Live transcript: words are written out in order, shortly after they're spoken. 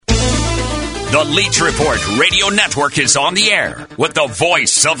The Leach Report Radio Network is on the air with the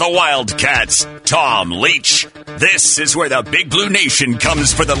voice of the Wildcats, Tom Leach. This is where the Big Blue Nation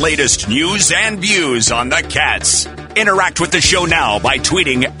comes for the latest news and views on the Cats. Interact with the show now by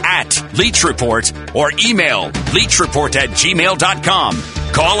tweeting at Leach Report or email leachreport@gmail.com.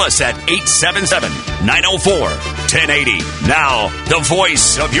 Call us at 877-904-1080. Now, the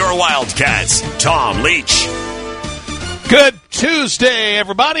voice of your Wildcats, Tom Leach. Good Tuesday,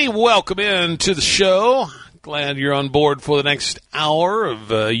 everybody. Welcome in to the show. Glad you're on board for the next hour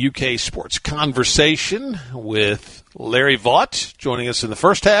of UK sports conversation with Larry Vaught joining us in the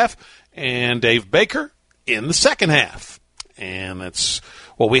first half and Dave Baker in the second half. And that's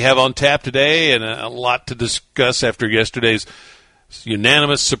what we have on tap today, and a lot to discuss after yesterday's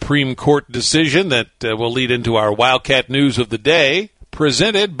unanimous Supreme Court decision that will lead into our Wildcat news of the day,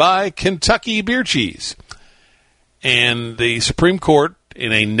 presented by Kentucky Beer Cheese. And the Supreme Court,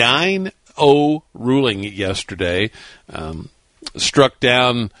 in a 9-0 ruling yesterday, struck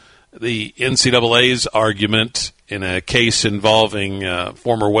down the NCAA's argument in a case involving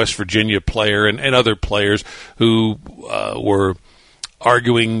former West Virginia player and other players who were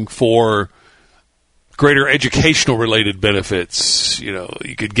arguing for greater educational-related benefits. You know,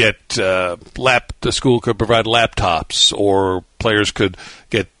 you could get the school could provide laptops, or players could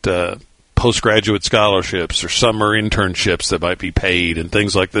get postgraduate scholarships or summer internships that might be paid and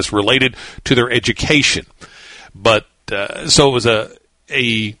things like this related to their education. But so it was a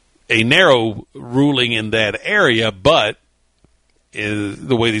narrow ruling in that area, but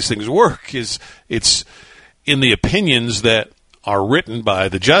the way these things work is it's in the opinions that are written by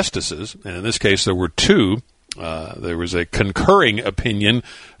the justices, and in this case there were two. There was a concurring opinion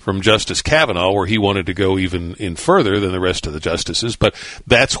from Justice Kavanaugh where he wanted to go even in further than the rest of the justices, but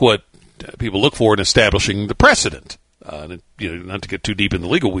that's what people look for in establishing the precedent. Not to get too deep in the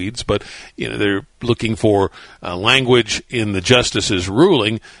legal weeds, but they're looking for language in the justice's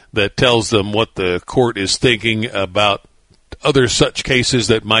ruling that tells them what the court is thinking about other such cases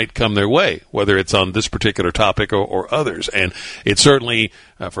that might come their way, whether it's on this particular topic or others. And it certainly,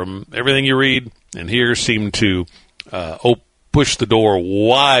 from everything you read and hear, seemed to push the door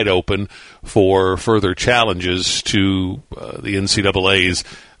wide open for further challenges to the NCAA's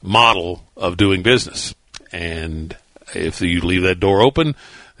model of doing business. And if you leave that door open,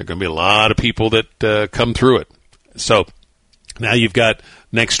 there are going to be a lot of people that come through it. So now you've got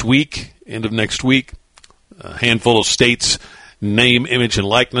next week, end of next week, a handful of states' name, image, and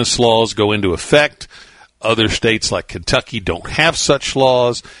likeness laws go into effect. Other states like Kentucky don't have such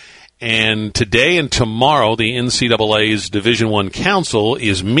laws. And today and tomorrow, the NCAA's Division I Council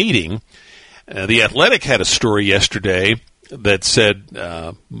is meeting. The Athletic had a story yesterday that said,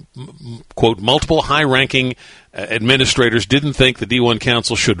 quote, multiple high-ranking administrators didn't think the D1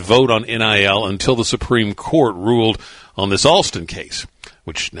 Council should vote on NIL until the Supreme Court ruled on this Alston case,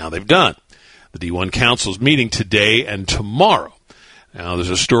 which now they've done. The D1 Council is meeting today and tomorrow. Now, there's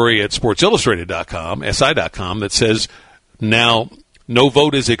a story at SportsIllustrated.com, SI.com, that says now no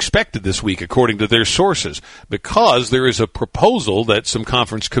vote is expected this week, according to their sources, because there is a proposal that some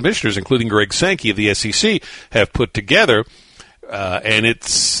conference commissioners, including Greg Sankey of the SEC, have put together, and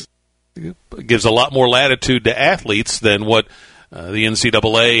it gives a lot more latitude to athletes than what the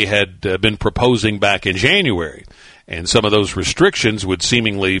NCAA had been proposing back in January. And some of those restrictions would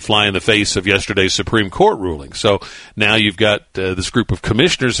seemingly fly in the face of yesterday's Supreme Court ruling. So now you've got this group of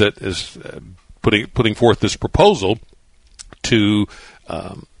commissioners that is putting forth this proposal to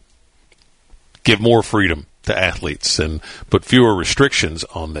give more freedom to athletes and put fewer restrictions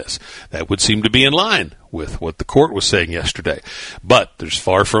on this. That would seem to be in line with what the court was saying yesterday. But there's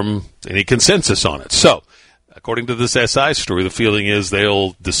far from any consensus on it. So, according to this SI story, the feeling is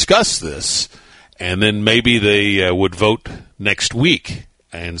they'll discuss this, and then maybe they would vote next week.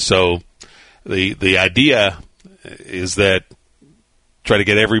 And so the idea is that try to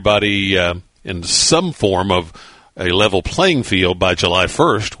get everybody in some form of a level playing field by July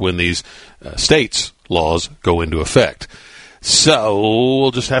 1st when these states' laws go into effect. So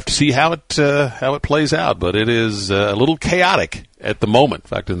we'll just have to see how it plays out. But it is a little chaotic at the moment. In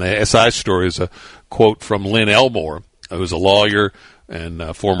fact, in the SI story is a quote from Lynn Elmore, who's a lawyer and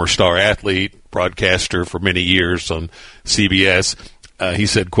a former star athlete, broadcaster for many years on CBS. He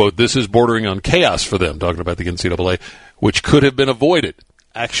said, quote, "This is bordering on chaos for them," talking about the NCAA, "which could have been avoided.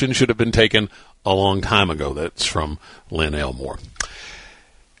 Action should have been taken a long time ago." That's from Lynn Elmore.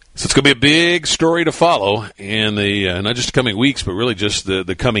 So it's going to be a big story to follow in the not just the coming weeks, but really just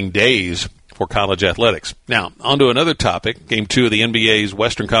the coming days for college athletics. Now, on to another topic. Game 2 of the NBA's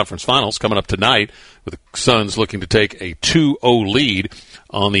Western Conference Finals coming up tonight, with the Suns looking to take a 2-0 lead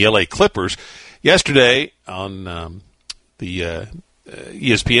on the LA Clippers. Yesterday, on the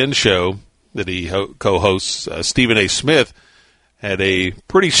ESPN show that he co-hosts, Stephen A. Smith had a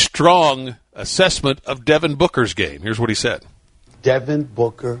pretty strong assessment of Devin Booker's game. Here's what he said. Devin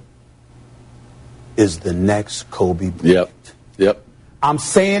Booker is the next Kobe Bryant. Yep. I'm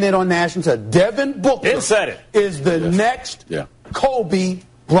saying it on national television. Devin Booker is the next Kobe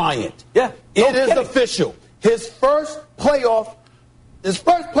Bryant. Yeah. It is official. His first playoff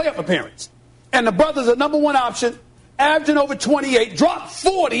appearance. And the brother's a number one option, averaging over 28, dropped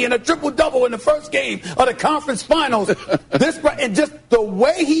 40 in a triple-double in the first game of the conference finals. And just the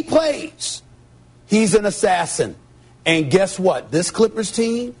way he plays, he's an assassin. And guess what? This Clippers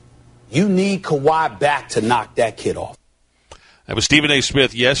team, you need Kawhi back to knock that kid off. That was Stephen A.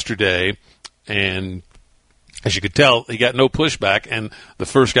 Smith yesterday, and as you could tell, he got no pushback. And the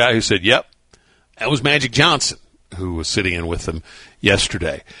first guy who said, yep, that was Magic Johnson, who was sitting in with them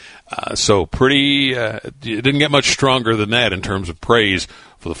yesterday. So it didn't get much stronger than that in terms of praise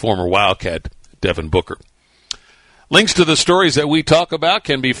for the former Wildcat, Devin Booker. Links to the stories that we talk about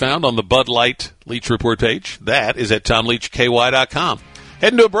can be found on the Bud Light Leach Report page. That is at TomLeachKY.com.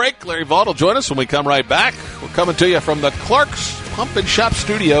 Heading to a break. Larry Vaught will join us when we come right back. We're coming to you from the Clark's Pump and Shop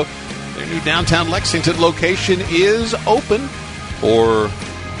Studio. Their new downtown Lexington location is open for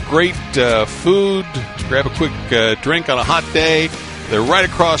great food. Grab a quick drink on a hot day. They're right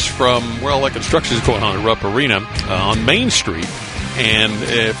across from where all that construction is going on at Rupp Arena on Main Street. And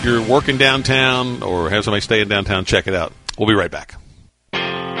if you're working downtown or have somebody staying downtown, check it out. We'll be right back.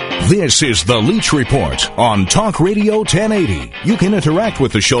 This is the Leach Report on Talk Radio 1080. You can interact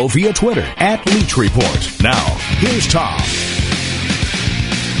with the show via Twitter at Leach Report. Now, here's Tom.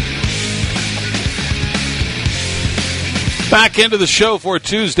 Back into the show for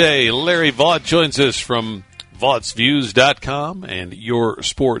Tuesday. Larry Vaught joins us from VaughtsViews.com and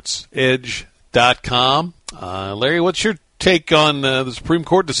YourSportsEdge.com. Larry, what's your take on the Supreme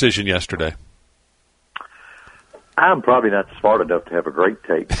Court decision yesterday? I'm probably not smart enough to have a great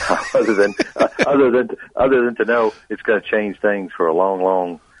take, other than to know it's going to change things for a long,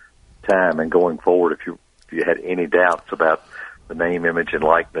 long time. And going forward, if you had any doubts about the name, image, and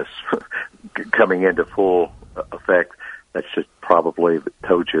likeness coming into full effect, that's just probably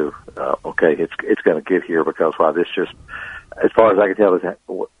told you, okay, it's going to get here, because while this just, as far as I can tell,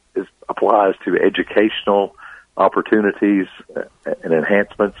 is applies to educational opportunities and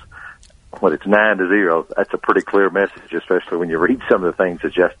enhancements. When it's 9-0, that's a pretty clear message, especially when you read some of the things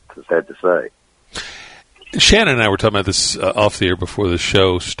that Justice had to say. Shannon and I were talking about this off the air before the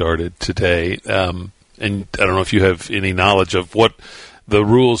show started today, and I don't know if you have any knowledge of what the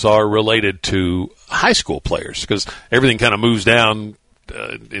rules are related to high school players, because everything kind of moves down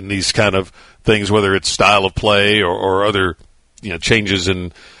in these kind of things, whether it's style of play or other changes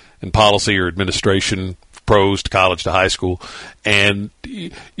in policy or administration, pros to college to high school. And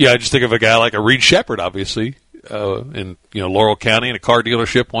I just think of a guy like a Reed Shepherd, obviously, in Laurel County, and a car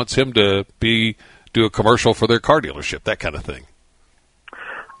dealership wants him to do a commercial for their car dealership, that kind of thing.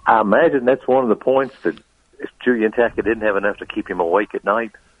 I imagine that's one of the points that if Julian Tackett didn't have enough to keep him awake at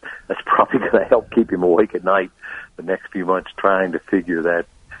night, that's probably going to help keep him awake at night the next few months, trying to figure that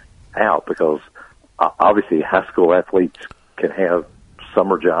out, because obviously high school athletes can have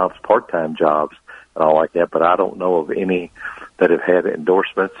summer jobs, part-time jobs, and all like that, but I don't know of any that have had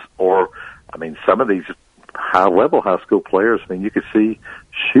endorsements, or, some of these high-level high school players, you could see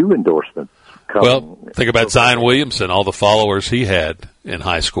shoe endorsements coming. Well, think about Zion Williamson, all the followers he had in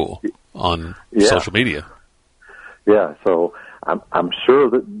high school on social media. Yeah, so I'm sure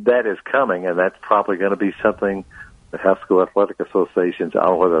that is coming, and that's probably going to be something that high school athletic associations, I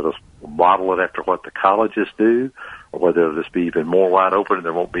don't know whether they'll model it after what the colleges do, or whether it'll just be even more wide open and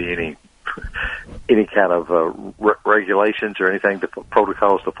there won't be any kind of regulations or anything,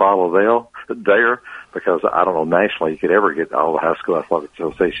 protocols to follow there, because I don't know nationally you could ever get all the high school athletic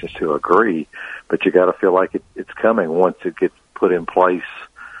associations to agree, but you got to feel like it's coming once it gets put in place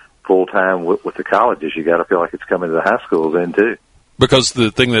full time with the colleges. You got to feel like it's coming to the high schools then too. Because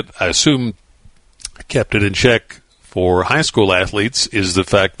the thing that I assume kept it in check for high school athletes is the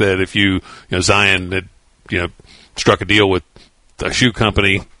fact that if Zion had struck a deal with a shoe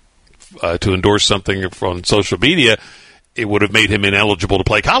company to endorse something on social media, it would have made him ineligible to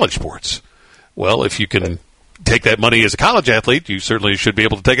play college sports. Well, if you can take that money as a college athlete, you certainly should be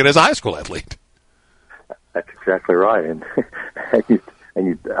able to take it as a high school athlete. That's exactly right. And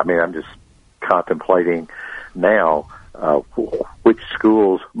I'm just contemplating now which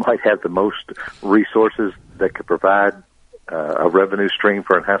schools might have the most resources that could provide a revenue stream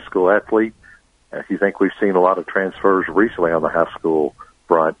for a high school athlete. If you think we've seen a lot of transfers recently on the high school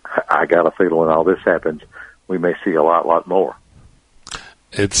front, I got a feeling when all this happens, we may see a lot more.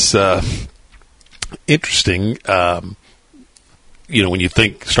 It's interesting, when you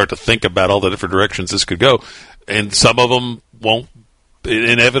start to think about all the different directions this could go, and some of them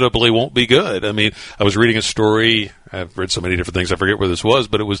inevitably won't be good. I mean, I was reading a story. I've read so many different things, I forget where this was,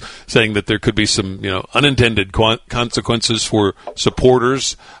 but it was saying that there could be some, unintended consequences for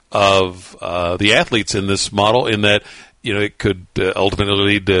supporters of the athletes in this model, in that, it could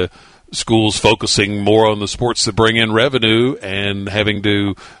ultimately lead to schools focusing more on the sports that bring in revenue and having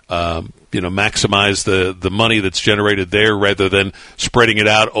to, maximize the money that's generated there rather than spreading it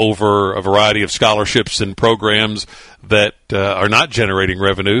out over a variety of scholarships and programs that are not generating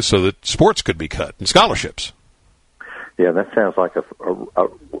revenue, so that sports could be cut and scholarships. Yeah, that sounds like something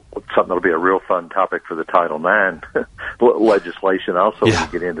that'll be a real fun topic for the Title IX legislation also when you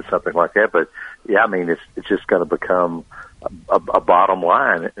get into something like that. But, yeah, I mean, it's just going to become a bottom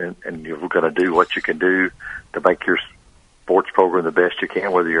line, and you're going to do what you can do to make your sports program the best you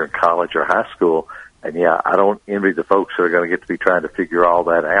can, whether you're in college or high school. And, yeah, I don't envy the folks who are going to get to be trying to figure all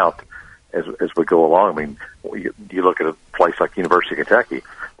that out as we go along. I mean, you look at a place like University of Kentucky,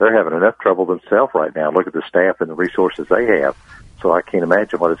 they're having enough trouble themselves right now. Look at the staff and the resources they have. So I can't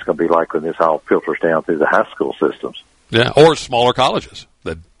imagine what it's going to be like when this all filters down through the high school systems. Yeah, or smaller colleges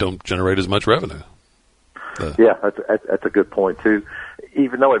that don't generate as much revenue. Yeah, that's a good point, too.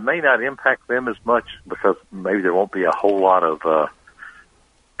 Even though it may not impact them as much because maybe there won't be a whole lot of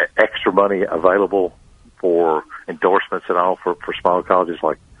extra money available for endorsements and all for smaller colleges.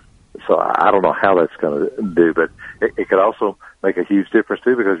 So I don't know how that's going to do, but it could also make a huge difference,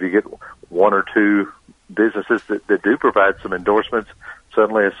 too, because if you get one or two businesses that do provide some endorsements,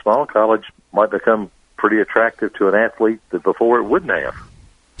 suddenly a small college might become pretty attractive to an athlete that before it wouldn't have.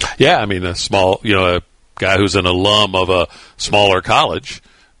 Yeah, I mean, a guy who's an alum of a smaller college,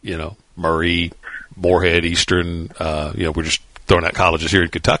 Murray, Moorhead, Eastern, we're just throwing out colleges here in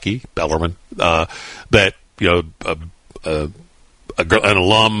Kentucky, Bellarmine, that, an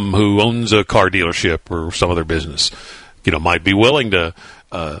alum who owns a car dealership or some other business, might be willing to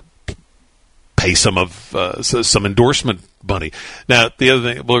pay some endorsement money. Now, the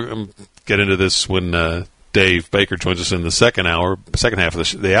other thing, we'll get into this when Dave Baker joins us in the second half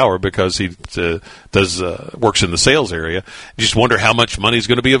of the hour, because he works in the sales area. You just wonder how much money is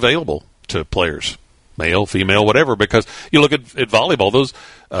going to be available to players, male, female, whatever, because you look at volleyball, those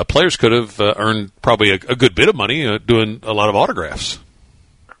players could have earned probably a good bit of money doing a lot of autographs.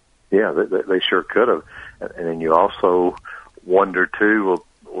 Yeah, they sure could have. And then you also wonder, too,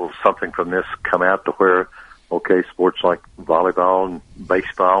 will something from this come out to where, okay, sports like volleyball and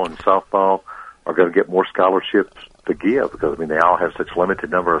baseball and softball are going to get more scholarships to give, because, they all have such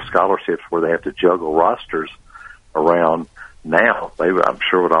limited number of scholarships where they have to juggle rosters around now. I'm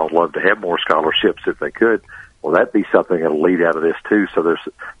sure would all love to have more scholarships if they could. Well, that'd be something that'll lead out of this, too. So there's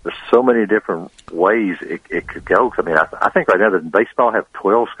so many different ways it could go. I think right now that baseball have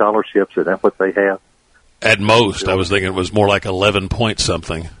 12 scholarships. Is that what they have? At most. I was thinking it was more like 11 point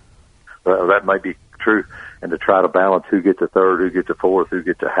something. Well, that might be true. And to try to balance who gets a third, who gets a fourth, who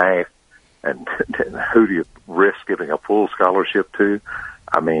gets a half, and who do you risk giving a full scholarship to?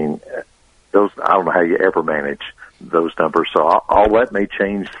 I don't know how you ever manage those numbers. So all that may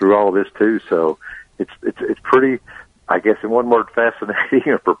change through all of this too. So it's pretty, I guess, in one word,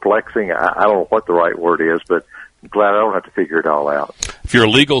 fascinating or perplexing. I don't know what the right word is, but I'm glad I don't have to figure it all out. If you're a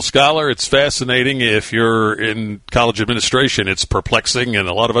legal scholar, it's fascinating. If you're in college administration, it's perplexing and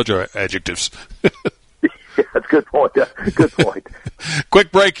a lot of other adjectives. Yeah, that's a good point. Good point.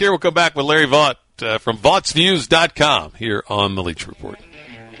 Quick break here. We'll come back with Larry Vaught from VaughtsViews.com here on the Leach Report.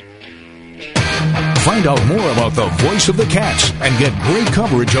 Find out more about the voice of the Cats and get great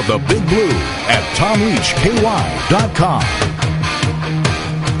coverage of the Big Blue at TomLeachKY.com.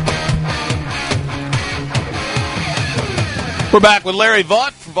 We're back with Larry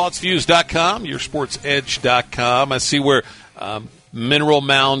Vaught from VaughtsViews.com, YourSportsEdge.com. I see where Mineral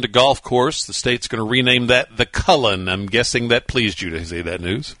Mound Golf Course, the state's going to rename that the Cullen. I'm guessing that pleased you to see that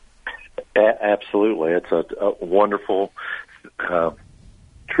news. Absolutely. It's a wonderful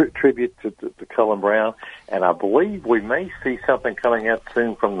tribute to Cullen Brown, and I believe we may see something coming out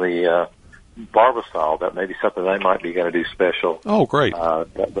soon from the Barbasol. That may be something they might be going to do special. Oh, great.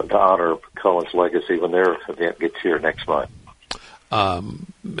 To honor Cullen's legacy when their event gets here next month.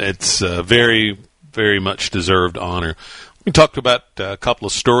 It's very, very much deserved honor. You talked about a couple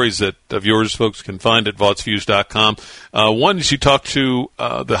of stories of yours folks can find at VaughtsViews.com. One is you talked to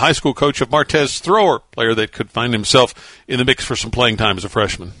the high school coach of Martez Thrower, player that could find himself in the mix for some playing time as a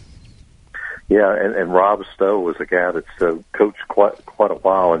freshman. Yeah, and Rob Stowe was a guy that's coached quite a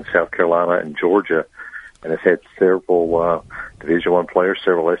while in South Carolina and Georgia, and has had several Division I players,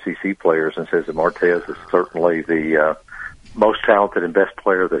 several SEC players, and says that Martez is certainly the most talented and best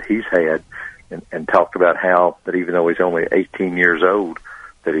player that he's had. And talked about how that even though he's only 18 years old,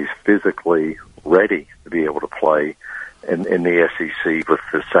 that he's physically ready to be able to play in the SEC with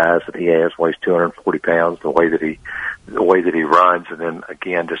the size that he has, weighs 240 pounds, the way that he runs, and then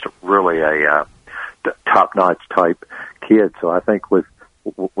again just really a top-notch type kid. So I think with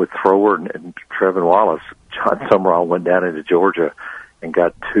Thrower and Trevin Wallace, John Summerall went down into Georgia and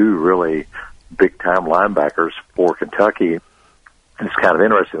got two really big-time linebackers for Kentucky. And it's kind of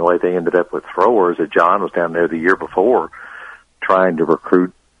interesting the way they ended up with Thrower is that John was down there the year before trying to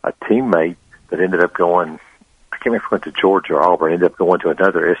recruit a teammate that ended up going, I can't remember if he went to Georgia or Auburn, ended up going to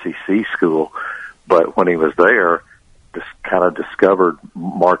another SEC school. But when he was there, just kind of discovered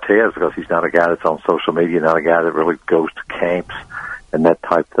Martez because he's not a guy that's on social media, not a guy that really goes to camps and that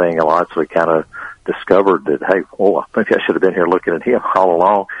type thing a lot. So he kind of discovered that, hey, well, maybe I should have been here looking at him all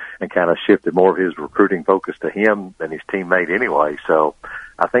along, and kind of shifted more of his recruiting focus to him than his teammate anyway. So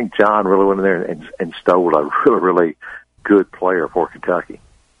I think John really went in there and stole a really, really good player for Kentucky.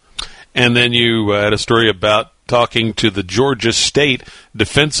 And then you had a story about talking to the Georgia State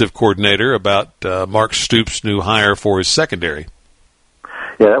defensive coordinator about Mark Stoops' new hire for his secondary.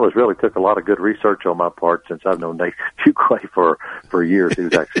 Yeah, that was really took a lot of good research on my part since I've known Nathan Fuquay for years. He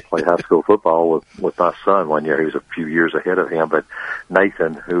was actually played high school football with my son one year. He was a few years ahead of him. But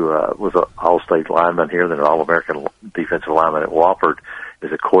Nathan, who was an all-state lineman here, then an all-American defensive lineman at Wofford,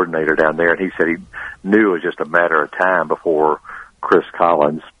 is a coordinator down there. And he said he knew it was just a matter of time before Chris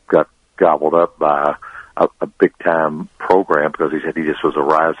Collins got gobbled up by a big-time program because he said he just was a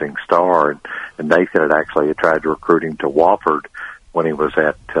rising star. And Nathan had actually tried to recruit him to Wofford when he was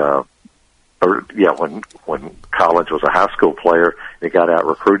at, when Collins was a high school player, he got out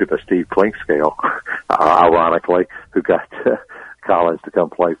recruited by Steve Clinkscale, ironically, who got Collins to come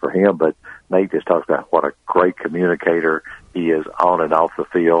play for him. But Nate just talks about what a great communicator he is on and off the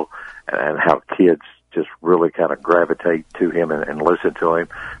field, and how kids just really kind of gravitate to him and listen to him.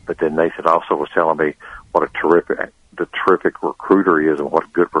 But then Nathan also was telling me what the terrific recruiter he is and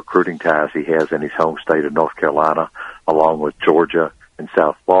what good recruiting ties he has in his home state of North Carolina, along with Georgia and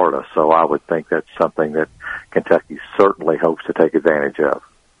South Florida. So I would think that's something that Kentucky certainly hopes to take advantage of.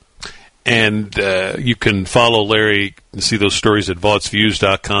 And you can follow Larry and see those stories at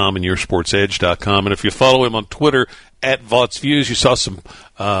VaughtsViews.com and YourSportsEdge.com. And if you follow him on Twitter at VaughtsViews, you saw some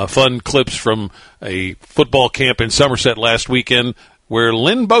fun clips from a football camp in Somerset last weekend where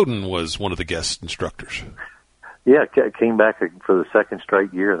Lynn Bowden was one of the guest instructors. Yeah, came back for the second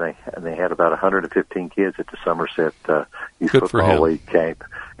straight year, and they had about 115 kids at the Somerset Youth Football League camp,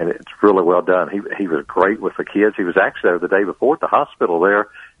 and it's really well done. He was great with the kids. He was actually there the day before at the hospital there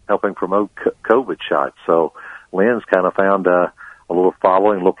helping promote COVID shots. So Lynn's kind of found a little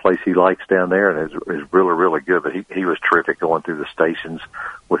following, a little place he likes down there, and is really, really good. But he was terrific going through the stations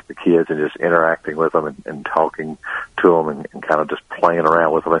with the kids and just interacting with them and talking to them and kind of just playing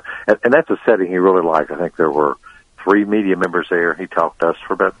around with them. And that's a setting he really liked. I think there were 3 media members there. He talked to us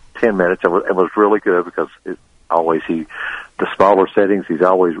for about 10 minutes. It was really good because the smaller settings, he's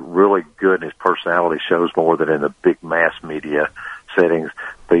always really good, and his personality shows more than in the big mass media settings.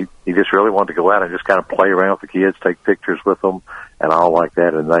 But he just really wanted to go out and just kind of play around with the kids, take pictures with them, and all like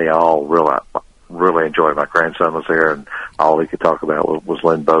that. And they all really enjoyed it. My grandson was there, and all he could talk about was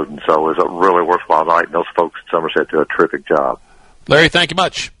Lynn Bowden. So it was a really worthwhile night, and those folks at Somerset do a terrific job. Larry, thank you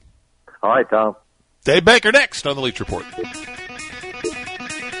much. All right, Tom. Dave Baker next on the Leach Report.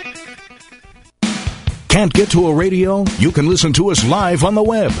 Can't get to a radio? You can listen to us live on the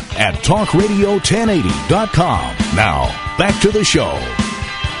web at talkradio1080.com. Now, back to the show.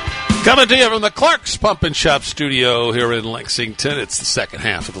 Coming to you from the Clark's Pump and Shop studio here in Lexington. It's the second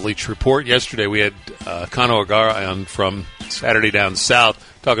half of the Leach Report. Yesterday we had Kano Agara on from Saturday Down South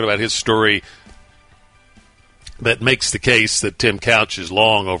talking about his story that makes the case that Tim Couch is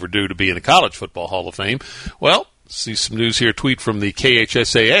long overdue to be in the College Football Hall of Fame. Well, see some news here, tweet from the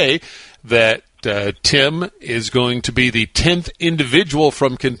KHSAA that Tim is going to be the 10th individual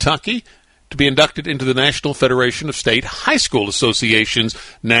from Kentucky to be inducted into the National Federation of State High School Association's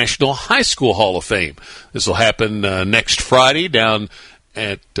National High School Hall of Fame. This will happen next Friday down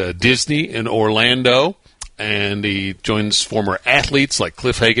at Disney in Orlando. and he joins former athletes like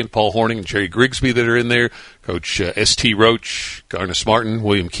Cliff Hagan, Paul Horning, and Jerry Grigsby that are in there. Coach S.T. Roach, Garnis Martin,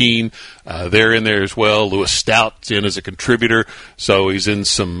 William Keene, they're in there as well. Lewis Stout's in as a contributor, so he's in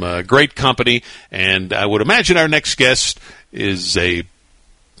some great company. And I would imagine our next guest is real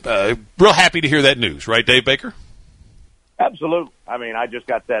happy to hear that news, right, Dave Baker? Absolutely. I mean, I just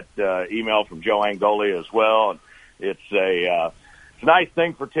got that email from Joe Angoli as well, and it's a nice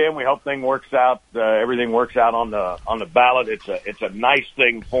thing for Tim. We hope everything works out on the ballot. It's a nice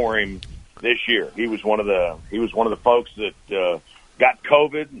thing for him this year. He was one of the folks that got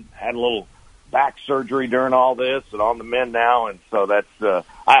COVID and had a little back surgery during all this, and on the mend now. And so that's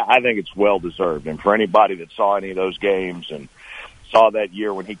I think it's well deserved. And for anybody that saw any of those games and saw that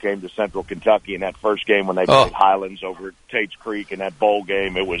year when he came to Central Kentucky in that first game when they played Highlands over at Tate's Creek in that bowl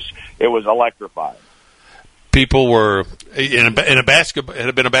game, it was electrifying. People were in a basketball. It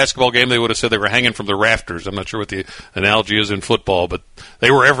had been a basketball game. They would have said they were hanging from the rafters. I'm not sure what the analogy is in football, but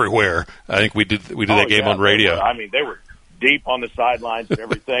they were everywhere. I think we did that game on radio. They were deep on the sidelines and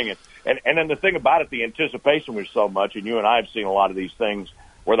everything. and then the thing about it, the anticipation was so much. And you and I have seen a lot of these things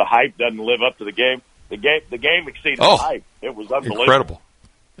where the hype doesn't live up to the game. The game exceeded the hype. It was unbelievable.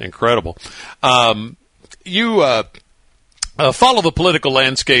 Incredible. You follow the political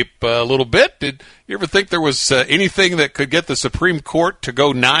landscape a little bit. Did you ever think there was anything that could get the Supreme Court to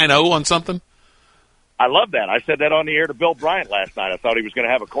go 9-0 on something? I love that. I said that on the air to Bill Bryant last night. I thought he was going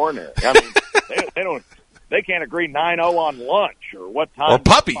to have a coronary. I mean, they can't agree 9-0 on lunch or what time or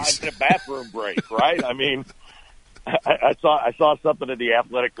puppies 5-minute bathroom break, right? I mean, I saw something in the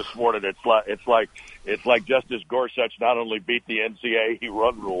Athletic this morning. It's like Justice Gorsuch not only beat the NCAA, he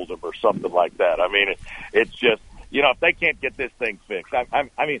run ruled them or something like that. I mean, it's just, if they can't get this thing fixed, I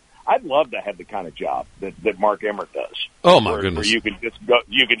mean, I'd love to have the kind of job that Mark Emmert does. Oh my goodness! Where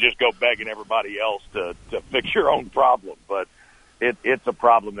you can just go begging everybody else to fix your own problem, but it's a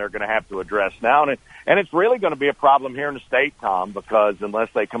problem they're going to have to address now, and it's really going to be a problem here in the state, Tom, because unless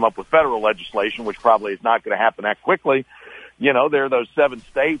they come up with federal legislation, which probably is not going to happen that quickly, there are those 7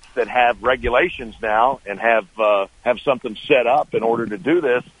 states that have regulations now and have something set up in order to do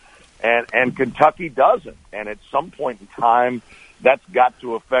this, and Kentucky doesn't. And at some point in time, that's got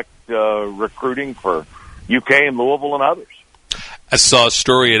to affect recruiting for UK and Louisville and others. I saw a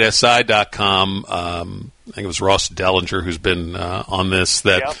story at SI.com. I think it was Ross Dellinger who's been on this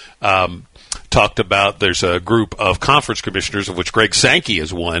that talked about there's a group of conference commissioners, of which Greg Sankey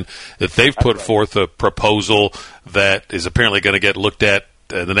is one, that they've put forth a proposal that is apparently going to get looked at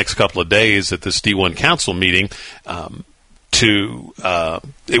in the next couple of days at this D1 council meeting.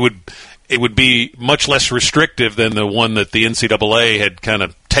 It would be much less restrictive than the one that the NCAA had kind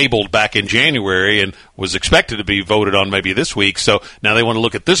of tabled back in January and was expected to be voted on maybe this week. So now they want to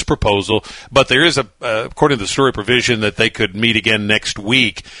look at this proposal. But there is, according to the story, provision that they could meet again next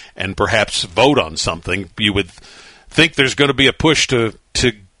week and perhaps vote on something. You would think there's going to be a push to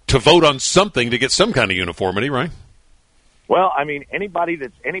vote on something to get some kind of uniformity, right? Well, I mean, anybody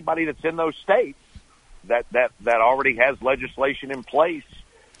that's in those states that already has legislation in place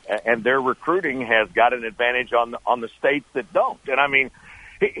and their recruiting has got an advantage on the states that don't. And I mean,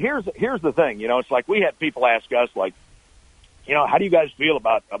 here's the thing, it's like we had people ask us, like, how do you guys feel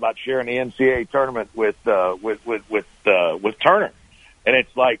about sharing the NCAA tournament with Turner? And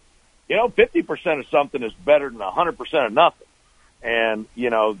it's like, 50% of something is better than 100% of nothing. And, the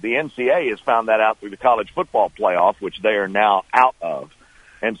NCAA has found that out through the college football playoff, which they are now out of.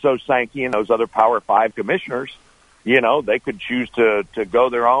 And so Sankey and those other Power 5 commissioners, they could choose to go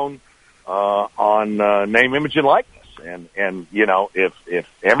their own on name, image, and likeness. And if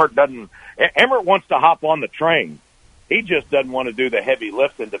Emmert wants to hop on the train, he just doesn't want to do the heavy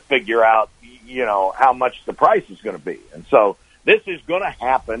lifting to figure out, how much the price is going to be. And so this is going to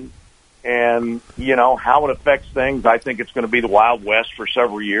happen. And, how it affects things, I think it's going to be the Wild West for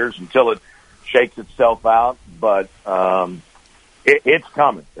several years until it shakes itself out. But it's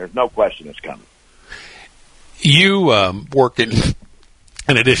coming. There's no question it's coming. You work in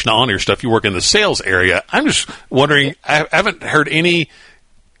addition to on-air stuff, you work in the sales area. I'm just wondering, I haven't heard any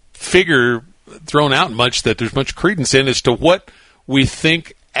figure thrown out much that there's much credence in as to what we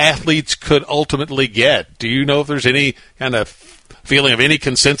think athletes could ultimately get. Do you know if there's any kind of feeling of any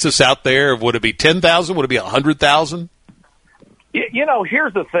consensus out there? Would it be 10,000? Would it be 100,000?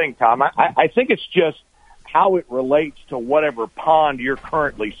 Here's the thing, Tom. I think it's just how it relates to whatever pond you're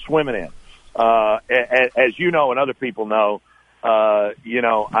currently swimming in. As you know, and other people know,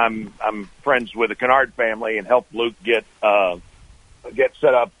 I'm friends with the Kennard family and helped Luke get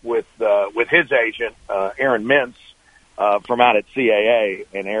set up with his agent, Aaron Mintz, from out at CAA,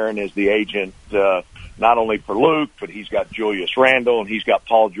 and Aaron is the agent not only for Luke, but he's got Julius Randle, and he's got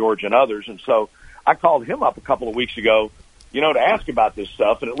Paul George and others. And so I called him up a couple of weeks ago, to ask about this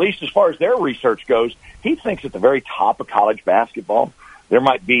stuff. And at least as far as their research goes, he thinks at the very top of college basketball, there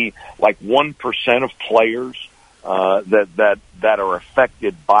might be like 1% of players that are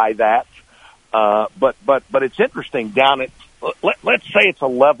affected by that. But it's interesting down at, let's say it's a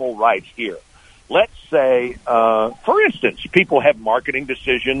level right here. Let's say, for instance, people have marketing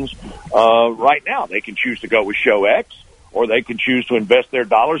decisions right now. They can choose to go with Show X, or they can choose to invest their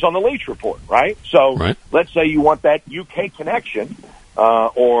dollars on the Leach Report, right? So Let's say you want that UK connection,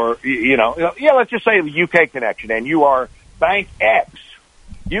 or, let's just say the UK connection, and you are Bank X.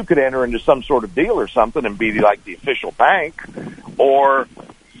 You could enter into some sort of deal or something and be like the official bank, or,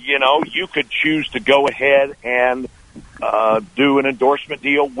 you could choose to go ahead and do an endorsement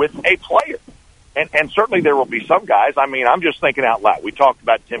deal with a player. And certainly there will be some guys. I mean, I'm just thinking out loud. We talked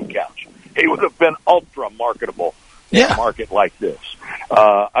about Tim Couch. He would have been ultra marketable in a market like this.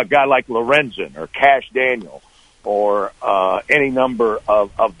 A guy like Lorenzen or Cash Daniel or any number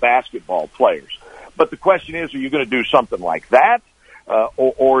of basketball players. But the question is, are you going to do something like that?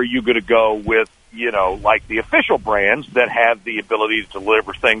 Or are you going to go with, like the official brands that have the ability to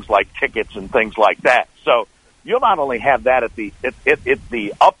deliver things like tickets and things like that? So you'll not only have that at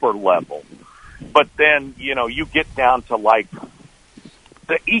the upper level, but then, you get down to like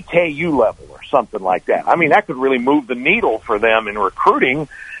the EKU level or something like that. I mean, that could really move the needle for them in recruiting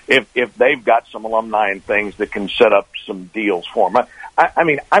if they've got some alumni and things that can set up some deals for them. I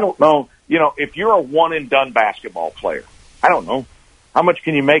mean, I don't know, if you're a one-and-done basketball player, I don't know, how much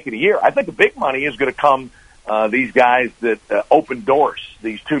can you make in a year? I think the big money is going to come these guys that open doors,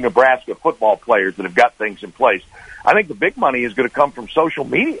 these two Nebraska football players that have got things in place. I think the big money is going to come from social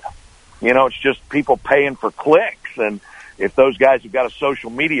media. It's just people paying for clicks, and if those guys have got a social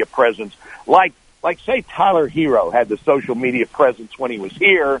media presence, like say Tyler Hero had the social media presence when he was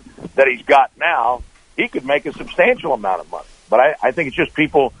here that he's got now, he could make a substantial amount of money. But I think it's just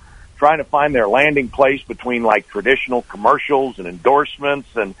people trying to find their landing place between like traditional commercials and endorsements,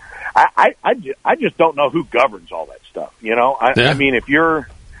 and I just don't know who governs all that stuff. I mean, if you're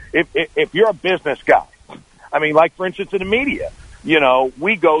a business guy, I mean, like for instance in the media,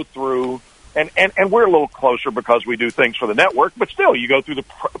 we go through, and we're a little closer because we do things for the network, but still, you go through the,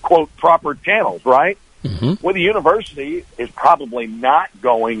 quote, proper channels, right? Mm-hmm. Well, the university is probably not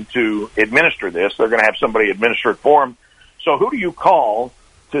going to administer this. They're going to have somebody administer it for them. So who do you call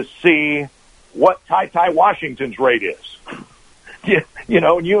to see what Ty Washington's rate is? And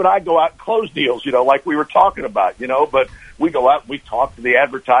you and I go out and close deals, like we were talking about, but we go out and we talk to the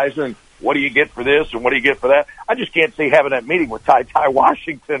advertiser and what do you get for this and what do you get for that? I just can't see having that meeting with Ty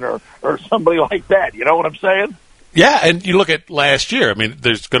Washington or somebody like that. You know what I'm saying? Yeah, and you look at last year. I mean,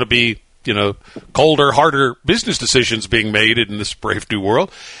 there's going to be, colder, harder business decisions being made in this brave new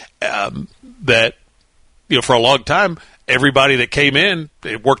world that, for a long time, everybody that came in,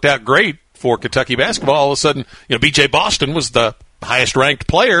 it worked out great for Kentucky basketball. All of a sudden, B.J. Boston was the highest-ranked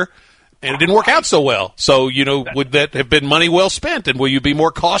player, and it didn't work out so well. So, would that have been money well spent, and will you be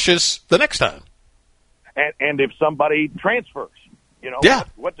more cautious the next time? And if somebody transfers,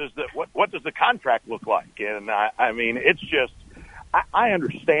 what does the contract look like? And I mean, it's just, I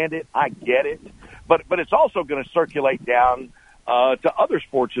understand it, I get it, but it's also going to circulate down to other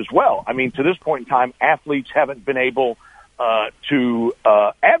sports as well. I mean, to this point in time, athletes haven't been able to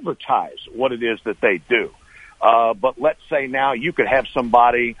advertise what it is that they do. But let's say now you could have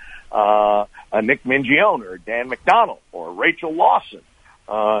somebody, a Nick Mingione or Dan McDonald or Rachel Lawson,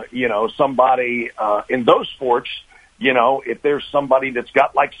 somebody in those sports, if there's somebody that's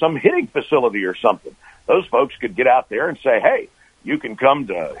got like some hitting facility or something, those folks could get out there and say, hey, you can come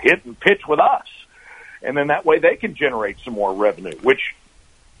to hit and pitch with us. And then that way they can generate some more revenue, which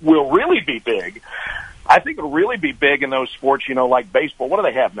will really be big. I think it'll really be big in those sports, like baseball. What do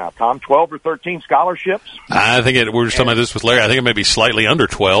they have now, Tom? 12 or 13 scholarships? I think we were just talking about this with Larry. I think it may be slightly under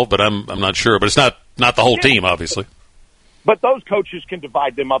 12, but I'm not sure. But it's not the whole team, obviously. But those coaches can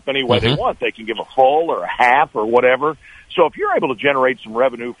divide them up any way they want. They can give a full or a half or whatever. So if you're able to generate some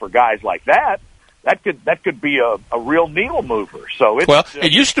revenue for guys like that, that could be a real needle mover. So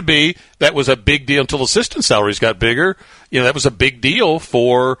it used to be that was a big deal until assistant salaries got bigger. That was a big deal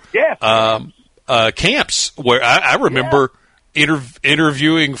for camps. Where I remember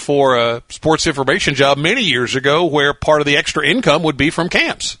interviewing for a sports information job many years ago, where part of the extra income would be from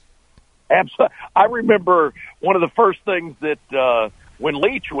camps. Absolutely. I remember one of the first things that when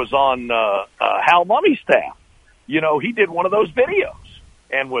Leach was on Hal Mummy's staff, he did one of those videos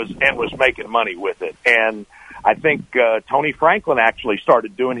and was making money with it. And I think Tony Franklin actually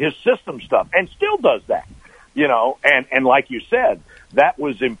started doing his system stuff and still does that, and like you said, that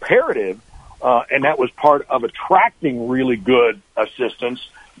was imperative, and that was part of attracting really good assistants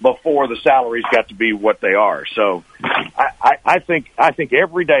before the salaries got to be what they are. So I think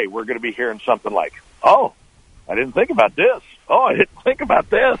every day we're going to be hearing something like, oh, I didn't think about this. Oh, I didn't think about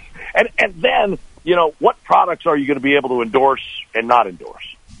this. And then, what products are you going to be able to endorse and not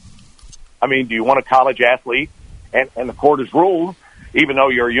endorse? I mean, do you want a college athlete? And the court has ruled, even though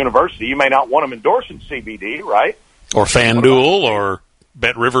you're a university, you may not want them endorsing CBD, right? Or FanDuel or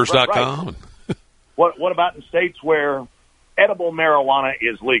BetRivers.com. Right. What about in states where edible marijuana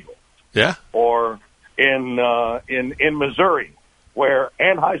is legal? Yeah. Or in Missouri, where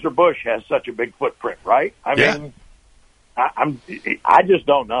Anheuser-Busch has such a big footprint, right? I mean, I just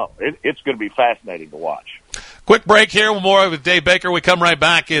don't know. It's going to be fascinating to watch. Quick break here. More with Dave Baker. We come right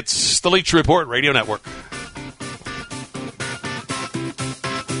back. It's the Leach Report Radio Network.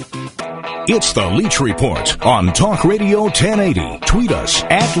 It's the Leach Report on Talk Radio 1080. Tweet us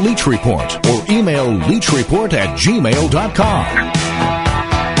at Leach Report or email leachreport@gmail.com.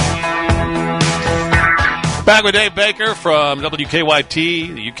 Back with Dave Baker from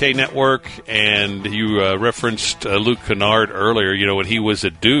WKYT, the UK network, and you referenced Luke Kennard earlier. When he was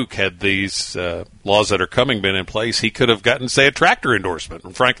at Duke, had these laws that are coming been in place, he could have gotten, say, a tractor endorsement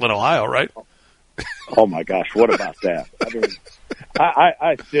from Franklin, Ohio, right? Oh, my gosh, what about that? I mean,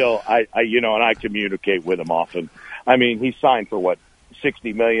 I still, and I communicate with him often. I mean, he signed for,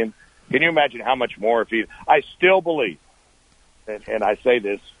 $60 million? Can you imagine how much more I still believe, and I say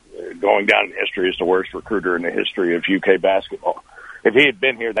this, going down in history as the worst recruiter in the history of UK basketball. If he had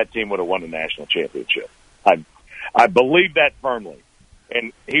been here, that team would have won the national championship. I believe that firmly.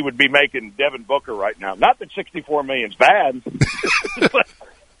 And he would be making Devin Booker right now. Not that $64 million's bad, but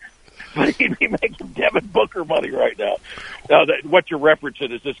he'd be making Devin Booker money right now. Now, what you're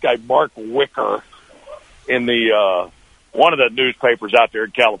referencing is this guy, Mark Wicker, in the one of the newspapers out there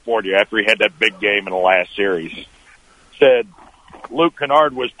in California after he had that big game in the last series, said Luke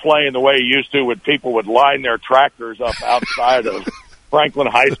Kennard was playing the way he used to when people would line their tractors up outside of Franklin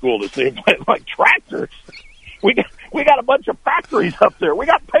High School to see him play. Like, tractors? We got a bunch of factories up there. We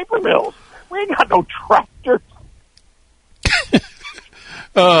got paper mills. We ain't got no tractors.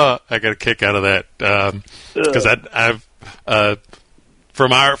 I got a kick out of that because I've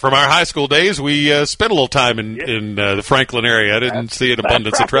from our high school days, we spent a little time in the Franklin area. I didn't see an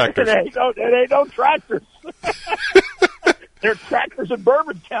abundance of tractors. It ain't no tractors. There are tractors in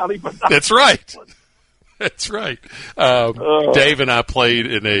Bourbon County, but not That's right. That's right. Dave and I played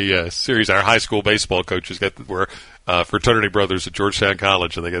in a series. Our high school baseball coaches were fraternity brothers at Georgetown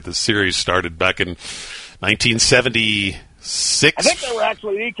College, and they got this series started back in 1976. I think they were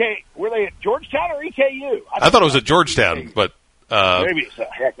actually at EK. Were they at Georgetown or EKU? I thought it was at Georgetown, but maybe so.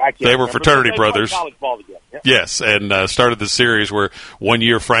 Heck, I can't they were remember. fraternity They brothers. played college ball together. Yep. Yes, and started the series where one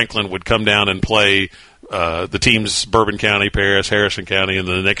year Franklin would come down and play the teams Bourbon County, Paris, Harrison County, and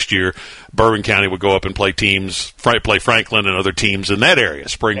then the next year Bourbon County would go up and play play Franklin and other teams in that area,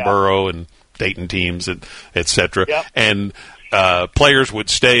 Springboro and Dayton teams, and et cetera. Yep. And players would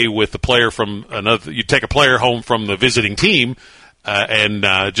stay with the player from another. You'd take a player home from the visiting team, and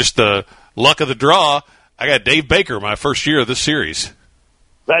just the luck of the draw, I got Dave Baker my first year of this series.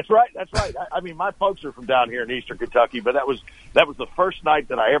 That's right. I mean, my folks are from down here in Eastern Kentucky, but that was the first night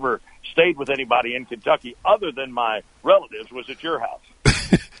that I ever stayed with anybody in Kentucky other than my relatives was at your house.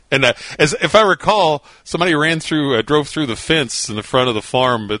 And if I recall, somebody drove through the fence in the front of the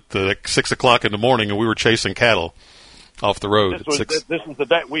farm at 6 o'clock in the morning, and we were chasing cattle off the road. This was the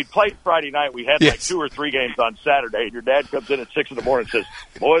day we played Friday night. We had like 2 or 3 games on Saturday, and your dad comes in at 6 in the morning and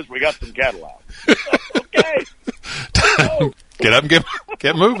says, "Boys, we got some cattle out." Okay. Get up and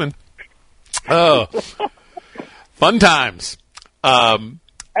get moving. Oh, fun times. Absolutely.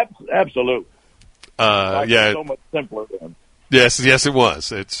 Yeah. So much simpler then. Yes, it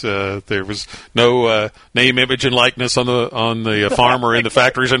was. It's there was no name, image, and likeness on the farm or in the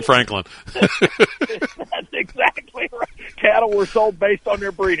factories in Franklin. That's exactly right. Cattle were sold based on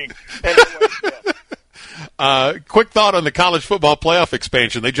their breeding. Anyway, quick thought on the college football playoff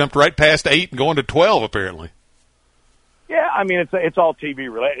expansion. They jumped right past 8 and going to 12, apparently. Yeah, I mean, it's all TV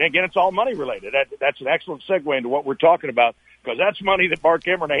related. And again, it's all money related. That's an excellent segue into what we're talking about, because that's money that Mark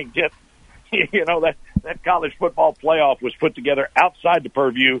Emmert ain't getting. You know, that college football playoff was put together outside the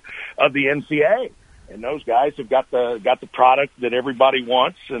purview of the NCAA. And those guys have got the product that everybody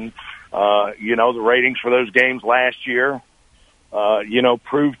wants. And, the ratings for those games last year,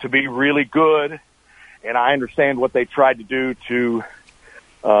 proved to be really good. And I understand what they tried to do to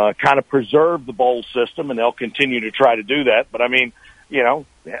kind of preserve the bowl system, and they'll continue to try to do that. But I mean,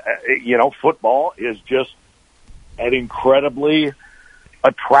 football is just an incredibly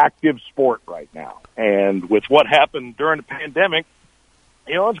attractive sport right now. And with what happened during the pandemic,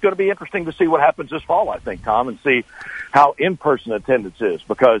 it's going to be interesting to see what happens this fall, I think, Tom, and see how in-person attendance is,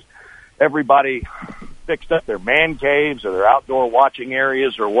 because everybody fixed up their man caves or their outdoor watching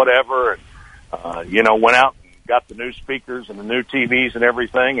areas or whatever, and, went out and got the new speakers and the new TVs and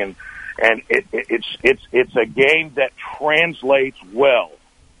everything. And it's a game that translates well,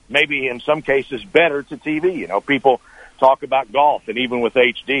 maybe in some cases better to TV. People talk about golf, and even with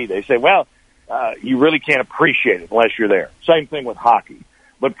HD, they say, well, you really can't appreciate it unless you're there. Same thing with hockey.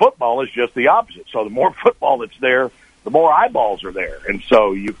 But football is just the opposite. So the more football that's there, the more eyeballs are there. And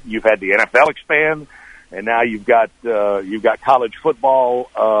so you've had the NFL expand, and now you've got college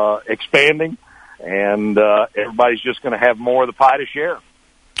football expanding, and everybody's just going to have more of the pie to share.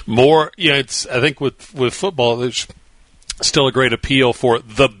 More, I think with football, there's still a great appeal for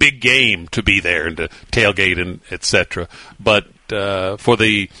the big game to be there and to tailgate and et cetera. But for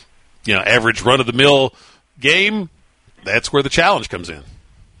the average run-of-the-mill game, that's where the challenge comes in.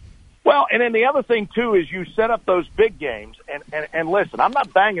 Well, and then the other thing, too, is you set up those big games. And listen, I'm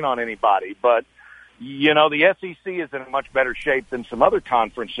not banging on anybody, but, the SEC is in a much better shape than some other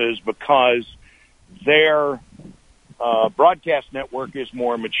conferences because their broadcast network is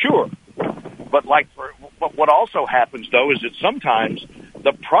more mature. But what also happens, though, is that sometimes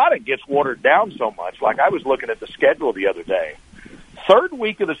the product gets watered down so much. Like I was looking at the schedule the other day. Third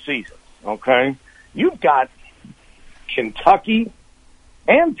week of the season, okay, you've got Kentucky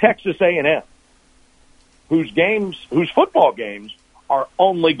and Texas A&M, whose football games are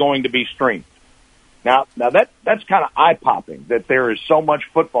only going to be streamed. Now that's kind of eye-popping that there is so much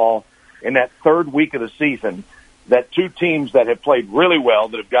football in that third week of the season, that two teams that have played really well,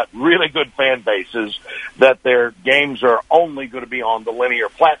 that have got really good fan bases, that their games are only going to be on the linear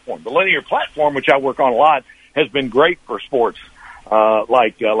platform. The linear platform, which I work on a lot, has been great for sports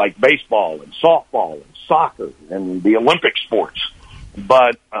like baseball and softball and soccer and the Olympic sports.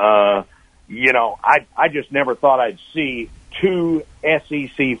 But, I just never thought I'd see two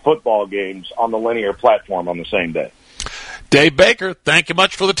SEC football games on the linear platform on the same day. Dave Baker, thank you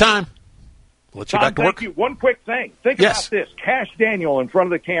much for the time. Let you Tom, back to work. Thank you. One quick thing. Think about this. Cash Daniel in front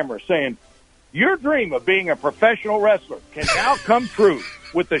of the camera saying, your dream of being a professional wrestler can now come true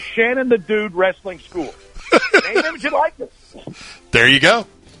with the Shannon the Dude Wrestling School. Name him as you like it. There you go.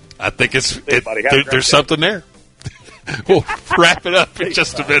 I think there's something there. We'll wrap it up in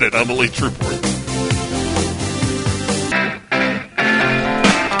just a minute on the Leach Report.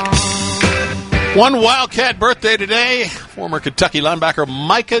 One Wildcat birthday today, former Kentucky linebacker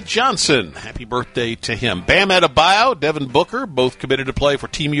Micah Johnson. Happy birthday to him. Bam Adebayo, Devin Booker, both committed to play for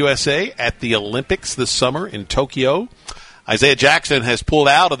Team USA at the Olympics this summer in Tokyo. Isaiah Jackson has pulled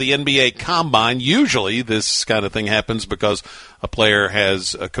out of the NBA Combine. Usually this kind of thing happens because a player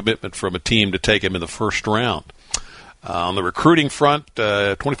has a commitment from a team to take him in the first round. On the recruiting front,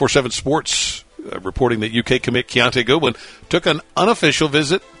 24/7 Sports reporting that UK commit Keontae Goodwin took an unofficial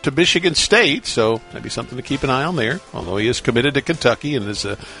visit to Michigan State, so maybe something to keep an eye on there, although he is committed to Kentucky and is,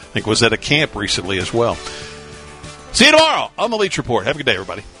 I think was at a camp recently as well. See you tomorrow on the Leach Report. Have a good day,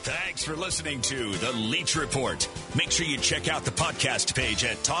 everybody. Thanks for listening to the Leach Report. Make sure you check out the podcast page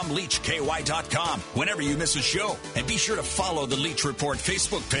at TomLeachKY.com whenever you miss a show. And be sure to follow the Leach Report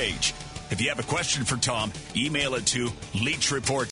Facebook page. If you have a question for Tom, email it to leachreport